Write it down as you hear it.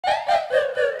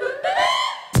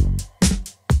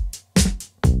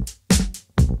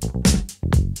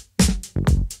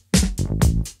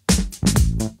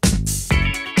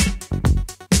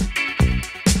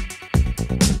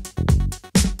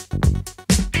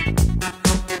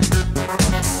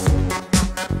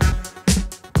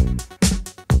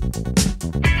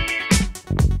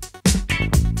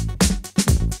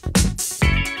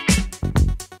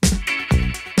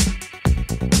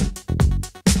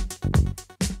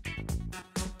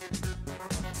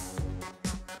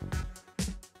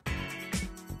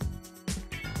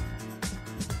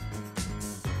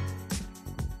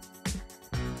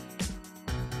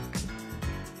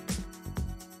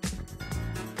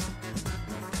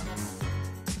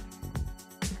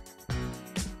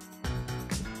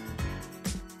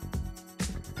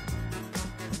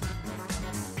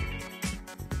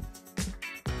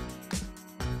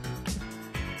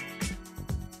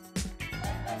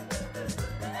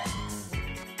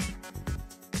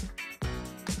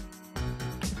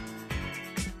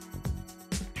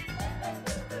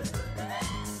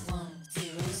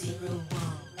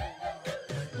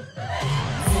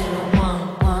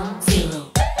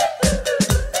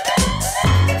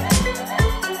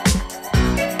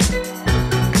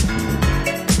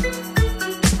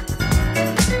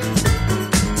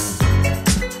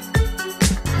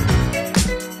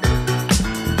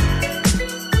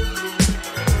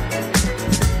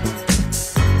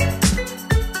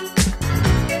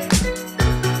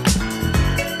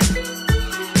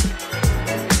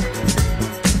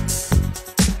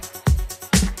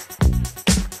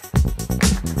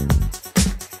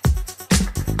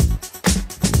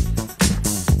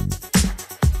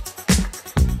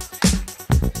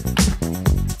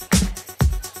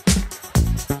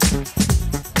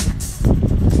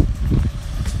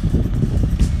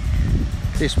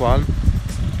this one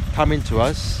coming to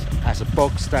us as a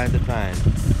bog standard van.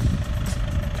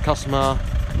 The customer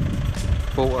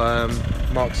bought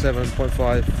Mark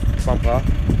 7.5 bumper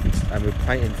and we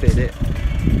painted and fitted it,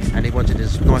 and he wanted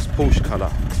this nice Porsche colour.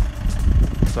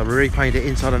 So we repainted it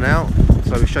inside and out,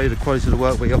 so we show you the quality of the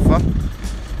work we offer.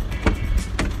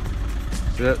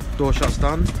 So that door shut's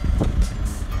done.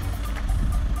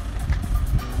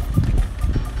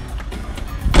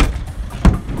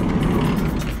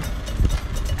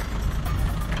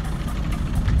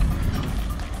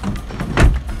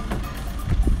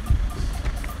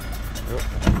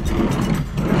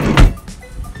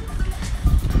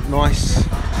 Nice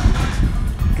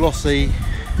glossy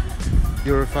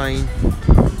urethane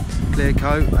clear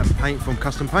coat and paint from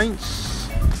Custom Paints.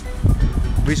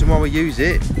 The reason why we use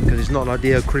it because it's not like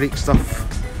the acrylic stuff,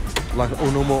 like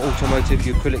all normal automotive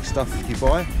acrylic stuff you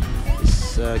buy.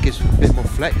 It gives a bit more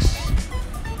flex.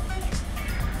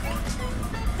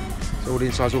 So all the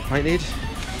inside's all painted.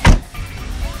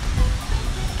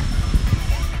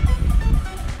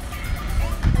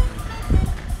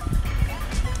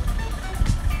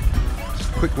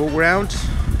 Quick walk round,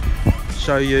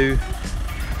 show you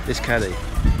this caddy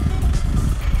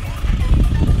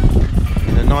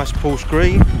in a nice Porsche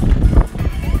green,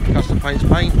 Custom Paints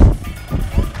paint.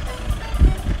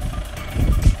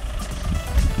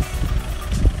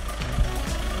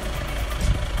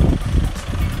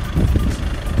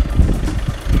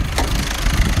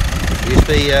 It used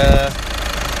to be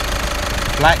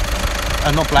black,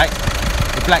 not black,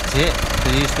 we blacked it, but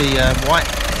it used to be white.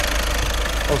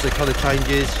 Obviously colour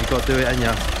changes, you've got to do it, ain't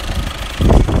you?